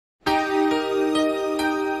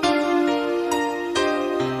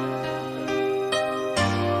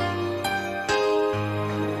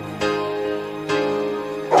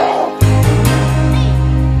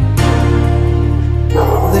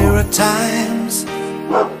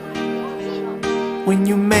when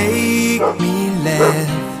you make me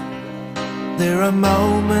laugh. There are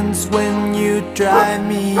moments when you drive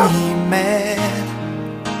me mad.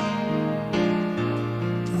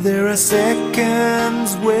 There are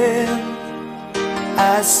seconds when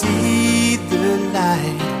I see the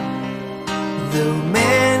light. Though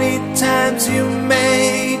many times you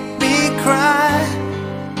made me cry,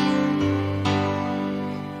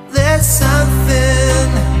 there's